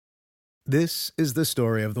This is the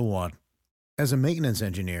story of the one. As a maintenance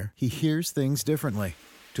engineer, he hears things differently.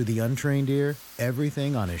 To the untrained ear,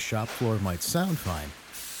 everything on his shop floor might sound fine,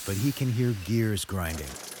 but he can hear gears grinding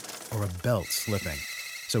or a belt slipping.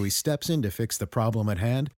 So he steps in to fix the problem at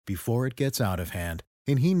hand before it gets out of hand.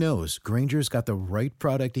 And he knows Grainger's got the right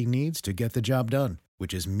product he needs to get the job done,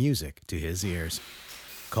 which is music to his ears.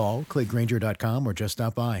 Call, click Grainger.com, or just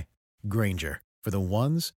stop by. Grainger, for the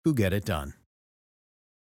ones who get it done.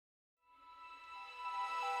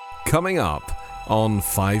 Coming up on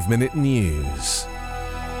 5 Minute News.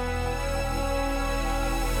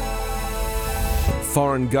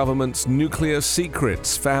 Foreign government's nuclear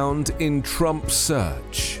secrets found in Trump's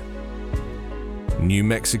search. New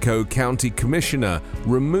Mexico County Commissioner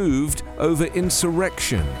removed over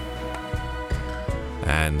insurrection.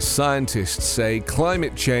 And scientists say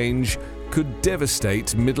climate change could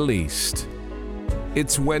devastate Middle East.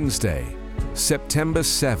 It's Wednesday, September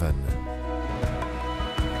 7.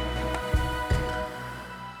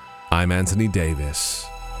 I'm Anthony Davis.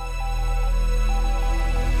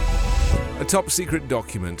 A top-secret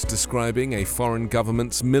document describing a foreign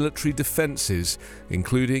government's military defenses,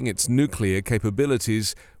 including its nuclear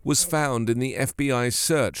capabilities, was found in the FBI's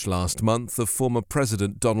search last month of former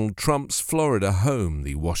President Donald Trump's Florida home,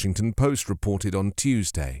 the Washington Post reported on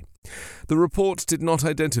Tuesday. The report did not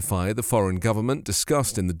identify the foreign government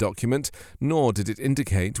discussed in the document, nor did it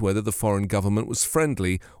indicate whether the foreign government was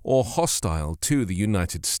friendly or hostile to the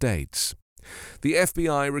United States. The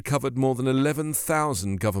FBI recovered more than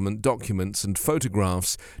 11,000 government documents and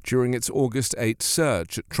photographs during its August 8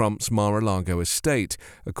 search at Trump's Mar-a-Lago estate,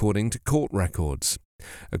 according to court records.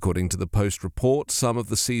 According to the Post report, some of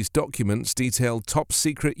the seized documents detail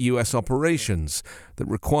top-secret U.S. operations that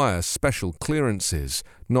require special clearances,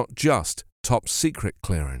 not just top-secret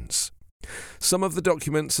clearance. Some of the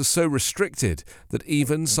documents are so restricted that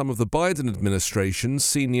even some of the Biden administration's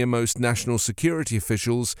senior-most national security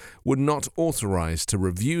officials were not authorized to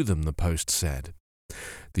review them, the Post said.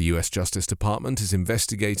 The U.S. Justice Department is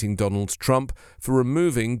investigating Donald Trump for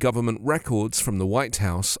removing government records from the White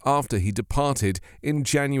House after he departed in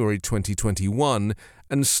January 2021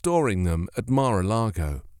 and storing them at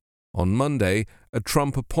Mar-a-Lago. On Monday, a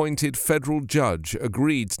Trump-appointed federal judge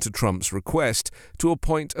agreed to Trump's request to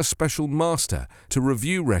appoint a special master to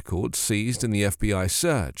review records seized in the FBI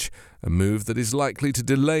search, a move that is likely to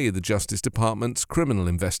delay the Justice Department's criminal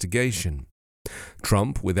investigation.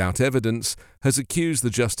 Trump, without evidence, has accused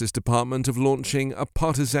the Justice Department of launching a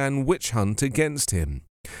partisan witch hunt against him.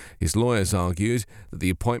 His lawyers argued that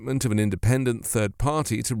the appointment of an independent third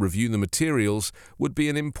party to review the materials would be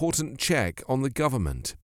an important check on the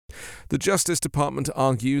government. The Justice Department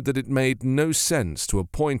argued that it made no sense to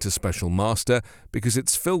appoint a special master because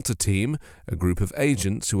its filter team, a group of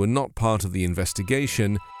agents who were not part of the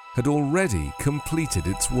investigation, had already completed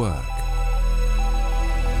its work.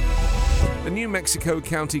 A New Mexico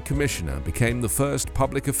County Commissioner became the first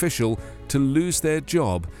public official to lose their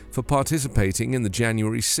job for participating in the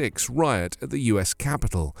January 6 riot at the U.S.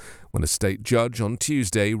 Capitol, when a state judge on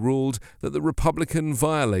Tuesday ruled that the Republican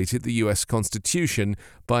violated the U.S. Constitution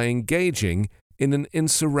by engaging in an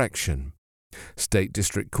insurrection. State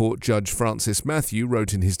District Court Judge Francis Matthew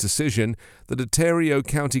wrote in his decision that Ontario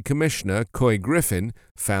County Commissioner Couy Griffin,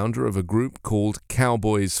 founder of a group called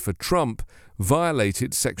Cowboys for Trump,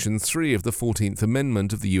 violated Section 3 of the 14th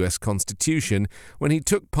Amendment of the U.S. Constitution when he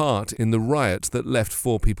took part in the riot that left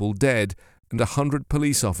 4 people dead and 100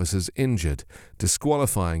 police officers injured,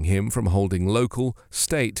 disqualifying him from holding local,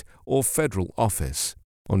 state, or federal office.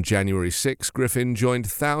 On January 6, Griffin joined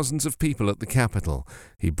thousands of people at the Capitol.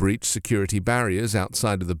 He breached security barriers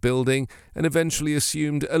outside of the building and eventually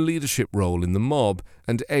assumed a leadership role in the mob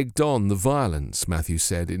and egged on the violence, Matthew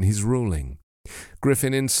said in his ruling.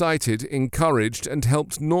 Griffin incited, encouraged, and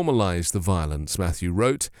helped normalize the violence, Matthew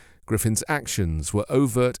wrote. Griffin's actions were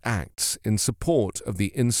overt acts in support of the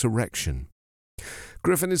insurrection.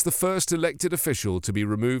 Griffin is the first elected official to be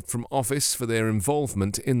removed from office for their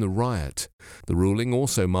involvement in the riot. The ruling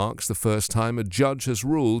also marks the first time a judge has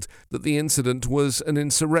ruled that the incident was an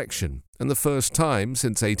insurrection, and the first time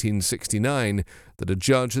since 1869 that a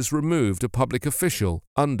judge has removed a public official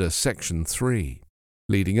under Section 3.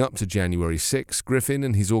 Leading up to January 6, Griffin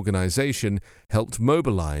and his organization helped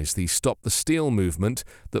mobilize the Stop the Steal movement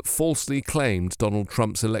that falsely claimed Donald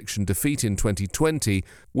Trump's election defeat in 2020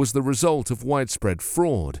 was the result of widespread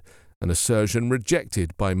fraud, an assertion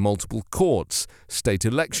rejected by multiple courts, state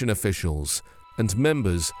election officials, and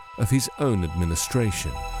members of his own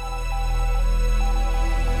administration.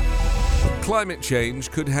 Climate change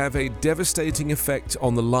could have a devastating effect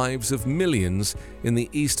on the lives of millions in the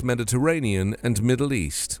East Mediterranean and Middle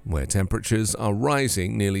East, where temperatures are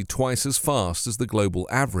rising nearly twice as fast as the global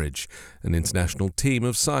average, an international team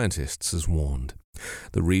of scientists has warned.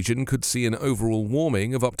 The region could see an overall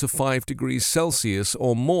warming of up to 5 degrees Celsius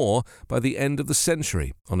or more by the end of the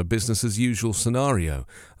century on a business-as-usual scenario,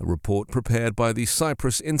 a report prepared by the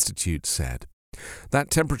Cyprus Institute said. That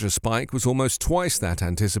temperature spike was almost twice that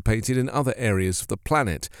anticipated in other areas of the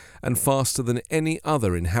planet and faster than any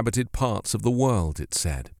other inhabited parts of the world, it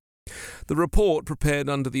said. The report, prepared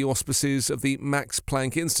under the auspices of the Max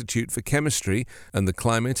Planck Institute for Chemistry and the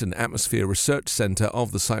Climate and Atmosphere Research Centre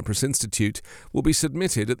of the Cyprus Institute, will be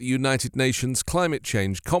submitted at the United Nations Climate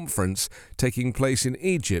Change Conference taking place in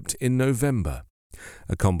Egypt in November.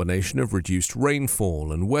 A combination of reduced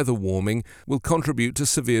rainfall and weather warming will contribute to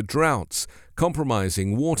severe droughts,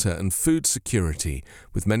 compromising water and food security,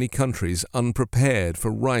 with many countries unprepared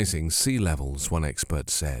for rising sea levels, one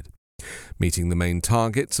expert said. Meeting the main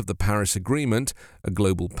targets of the Paris Agreement, a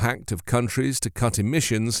global pact of countries to cut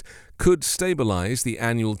emissions, could stabilize the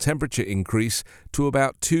annual temperature increase to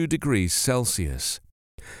about 2 degrees Celsius.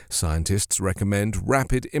 Scientists recommend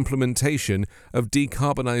rapid implementation of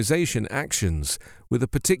decarbonization actions, with a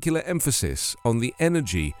particular emphasis on the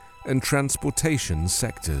energy and transportation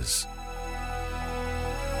sectors.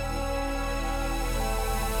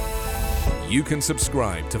 You can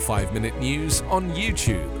subscribe to 5 Minute News on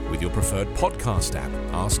YouTube with your preferred podcast app.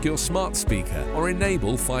 Ask your smart speaker or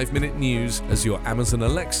enable 5 Minute News as your Amazon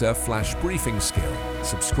Alexa flash briefing skill.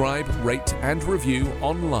 Subscribe, rate and review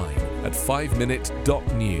online at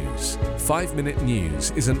 5minute.news. 5 Minute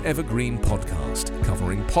News is an evergreen podcast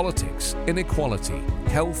covering politics, inequality,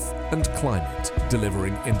 health and climate,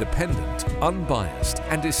 delivering independent, unbiased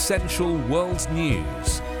and essential world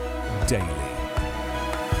news daily.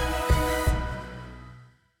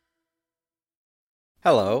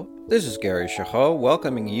 Hello, this is Gary Chahot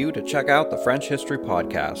welcoming you to check out the French History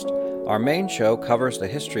Podcast. Our main show covers the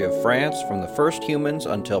history of France from the first humans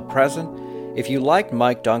until present. If you liked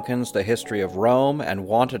Mike Duncan's The History of Rome and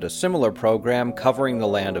wanted a similar program covering the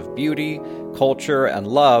land of beauty, culture, and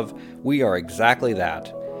love, we are exactly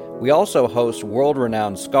that. We also host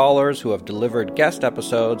world-renowned scholars who have delivered guest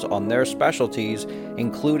episodes on their specialties,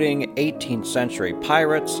 including 18th century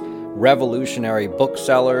pirates, revolutionary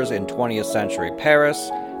booksellers in 20th century Paris,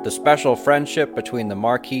 the special friendship between the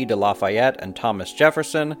Marquis de Lafayette and Thomas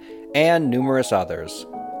Jefferson, and numerous others.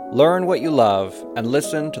 Learn what you love and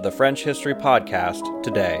listen to the French History Podcast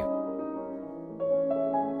today.